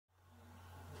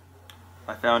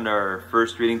I found our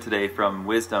first reading today from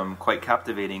Wisdom quite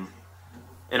captivating.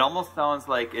 It almost sounds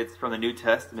like it's from the New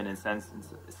Testament in a sense.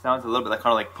 It sounds a little bit like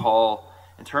kind of like Paul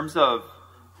in terms of,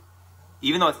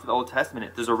 even though it's the Old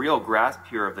Testament, there's a real grasp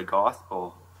here of the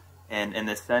gospel and in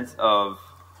the sense of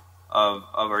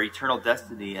our eternal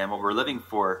destiny and what we're living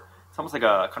for. It's almost like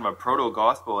a kind of a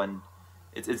proto-gospel, and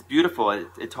it's beautiful.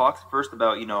 It talks first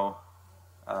about,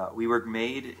 we were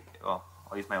made, well,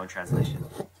 I'll use my own translation.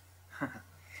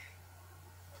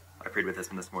 I prayed with this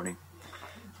one this morning.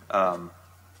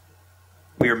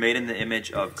 We are made in the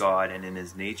image of God and in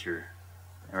His nature.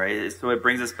 All right, so it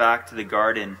brings us back to the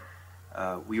garden.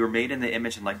 We were made in the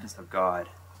image and likeness of God,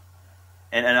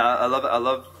 and I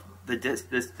love the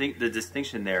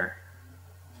distinction there.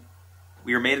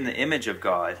 We are made in the image of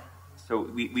God, so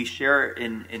we share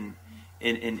in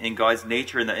God's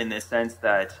nature in the sense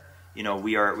that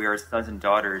we are Sons and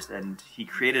daughters, and He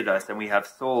created us, and we have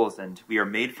souls, and we are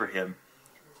made for Him.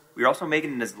 We are also made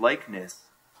in His likeness,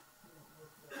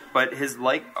 but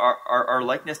our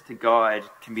likeness to God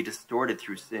can be distorted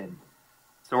through sin.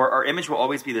 So our image will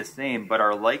always be the same, but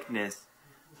our likeness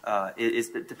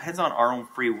depends on our own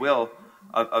free will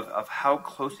of how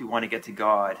close we want to get to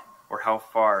God or how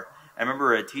far. I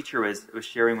remember a teacher was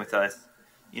sharing with us,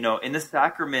 in the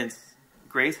sacraments,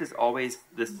 grace is always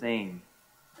the same.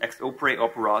 Ex opere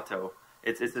operato.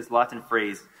 It's this Latin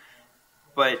phrase.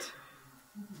 But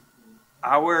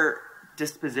our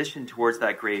disposition towards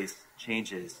that grace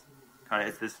changes.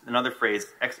 It's this another phrase,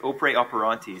 ex opere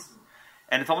operantis.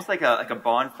 And it's almost like a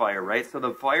bonfire, right? So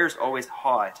the fire's always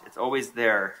hot. It's always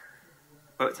there.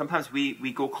 But sometimes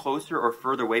we go closer or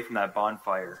further away from that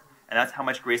bonfire. And that's how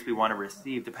much grace we want to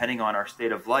receive, depending on our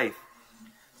state of life.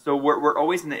 So we're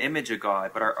always in the image of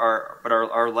God, but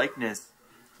our likeness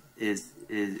is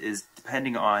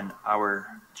depending on our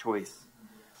choice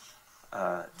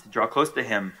to draw close to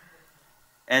Him.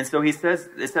 And so it says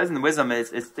in the Wisdom,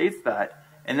 it states that.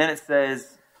 And then it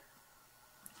says,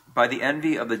 by the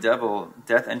envy of the devil,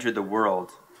 death entered the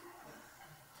world.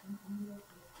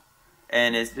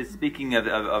 And it's speaking of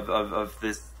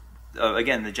this,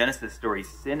 again, the Genesis story,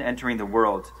 sin entering the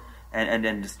world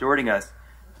and distorting us.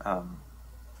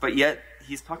 But yet,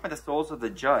 he's talking about the souls of the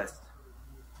just.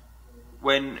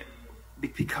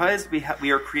 Because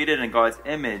we are created in God's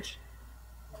image,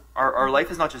 our life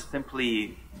is not just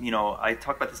simply, I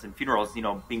talk about this in funerals,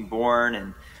 being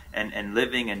born and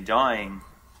living and dying.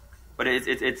 But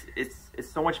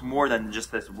it's so much more than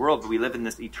just this world. But we live in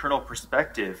this eternal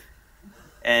perspective,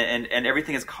 and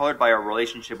everything is colored by our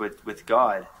relationship with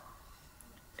God.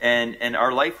 And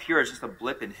our life here is just a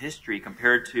blip in history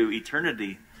compared to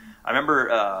eternity. I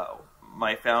remember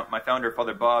my founder,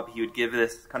 Father Bob, he would give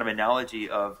this kind of analogy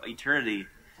of eternity.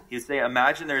 He would say,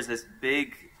 imagine there's this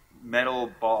big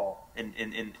metal ball,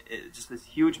 in just this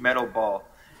huge metal ball,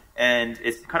 and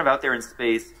it's kind of out there in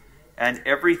space. And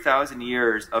every 1,000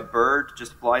 years, a bird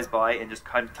just flies by and just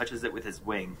kind of touches it with his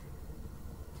wing.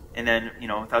 And then,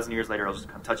 1,000 years later, he'll just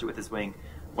kind of touch it with his wing.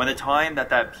 When the time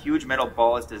that huge metal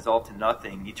ball is dissolved to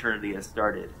nothing, eternity has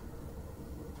started.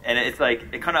 And it's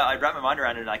like, I wrap my mind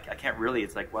around it, and I can't really,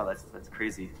 it's like, wow, that's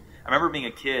crazy. I remember being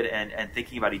a kid and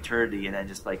thinking about eternity, and then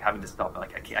just like having to stop,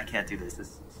 like, I can't do this.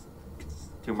 It's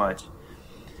too much.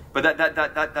 But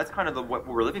that's kind of what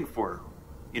we're living for.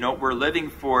 We're living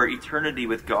for eternity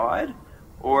with God,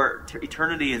 or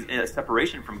eternity in a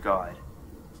separation from God.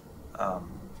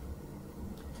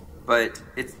 But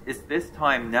it's this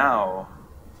time now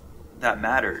that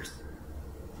matters.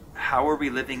 How are we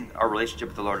living our relationship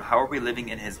with the Lord? How are we living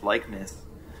in His likeness?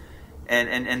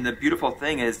 And the beautiful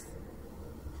thing is,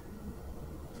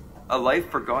 a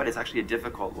life for God is actually a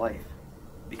difficult life,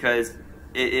 because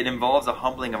it involves a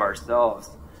humbling of ourselves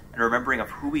and remembering of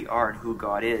who we are and who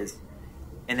God is.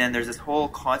 And then there's this whole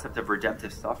concept of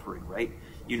redemptive suffering, right?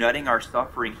 Uniting our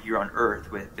suffering here on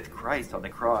earth with Christ on the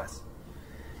cross.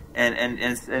 And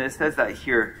it says that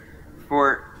here,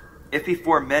 for if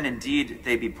before men indeed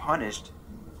they be punished,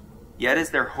 yet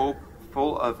is their hope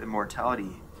full of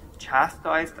immortality.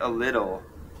 Chastised a little,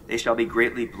 they shall be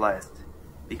greatly blessed,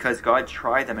 because God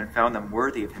tried them and found them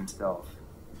worthy of Himself.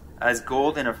 As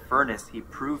gold in a furnace He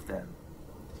proved them,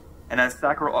 and as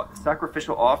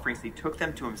sacrificial offerings He took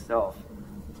them to Himself.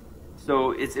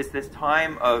 So it's this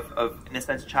time of, in a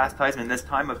sense, chastisement, this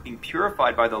time of being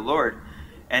purified by the Lord,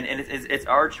 and it's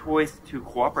our choice to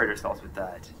cooperate ourselves with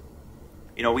that.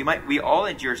 We all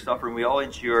endure suffering, we all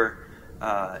endure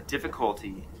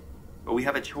difficulty, but we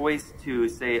have a choice to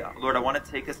say, Lord, I want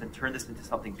to take this and turn this into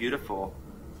something beautiful,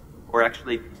 or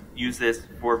actually use this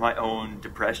for my own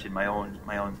depression, my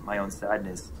own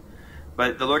sadness.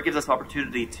 But the Lord gives us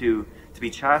opportunity to to be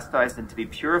chastised and to be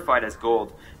purified as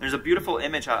gold. There's a beautiful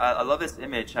image. I love this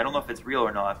image. I don't know if it's real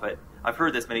or not, but I've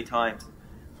heard this many times.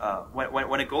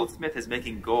 When a goldsmith is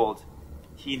making gold,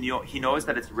 he knows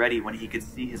that it's ready when he could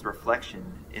see his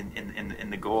reflection in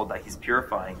the gold that he's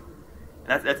purifying.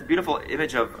 And that's a beautiful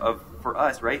image of for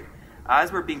us, right?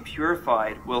 As we're being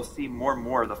purified, we'll see more and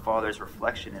more of the Father's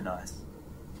reflection in us.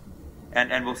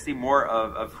 And we'll see more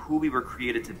of who we were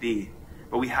created to be.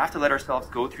 But we have to let ourselves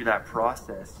go through that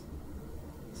process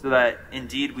so that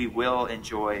indeed we will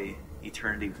enjoy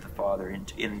eternity with the Father,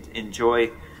 and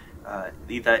enjoy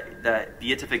that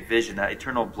beatific vision, that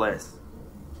eternal bliss.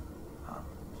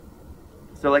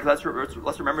 So let's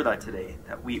remember that today,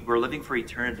 that we're living for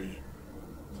eternity,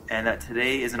 and that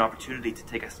today is an opportunity to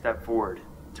take a step forward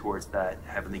towards that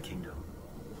heavenly kingdom.